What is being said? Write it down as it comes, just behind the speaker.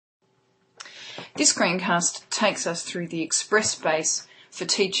This screencast takes us through the Express space for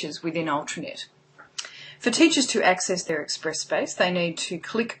teachers within Ultranet. For teachers to access their Express space, they need to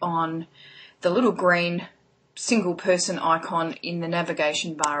click on the little green single person icon in the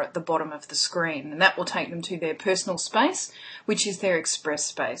navigation bar at the bottom of the screen, and that will take them to their personal space, which is their Express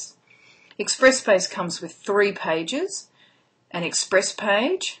space. Express space comes with 3 pages: an Express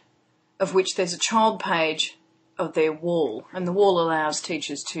page, of which there's a child page of their wall, and the wall allows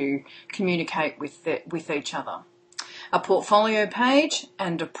teachers to communicate with each other, a portfolio page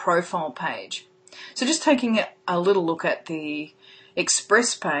and a profile page. So just taking a little look at the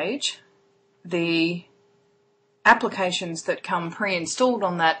Express page, the applications that come pre-installed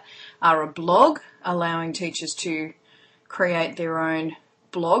on that are a blog, allowing teachers to create their own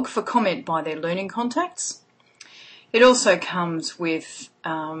blog for comment by their learning contacts. It also comes with,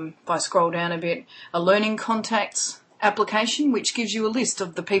 if I scroll down a bit, a learning contacts application, which gives you a list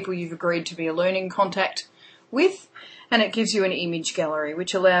of the people you've agreed to be a learning contact with, and it gives you an image gallery,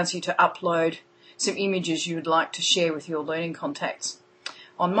 which allows you to upload some images you would like to share with your learning contacts.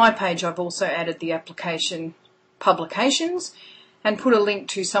 On my page, I've also added the application publications and put a link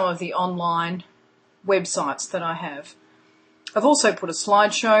to some of the online websites that I have. I've also put a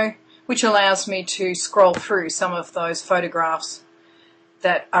slideshow, which allows me to scroll through some of those photographs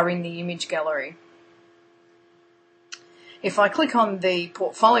that are in the image gallery. If I click on the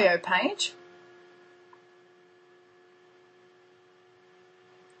portfolio page,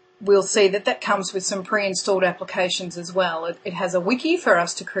 we'll see that that comes with some pre-installed applications as well. It has a wiki for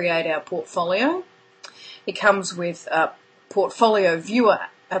us to create our portfolio. It comes with a portfolio viewer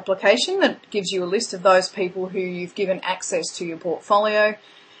application that gives you a list of those people who you've given access to your portfolio.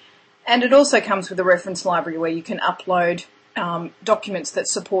 And it also comes with a reference library where you can upload documents that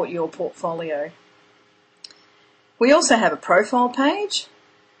support your portfolio. We also have a profile page,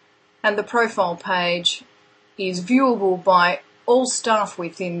 and the profile page is viewable by all staff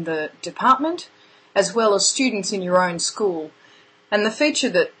within the department, as well as students in your own school. And the feature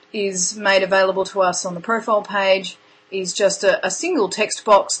that is made available to us on the profile page is just a single text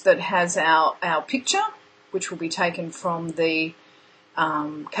box that has our picture, which will be taken from the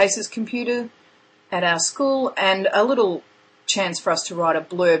cases computer at our school, and a little chance for us to write a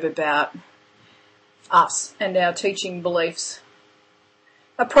blurb about us and our teaching beliefs,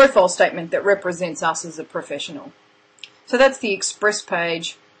 a profile statement that represents us as a professional. So that's the Express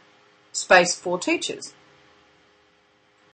page space for teachers.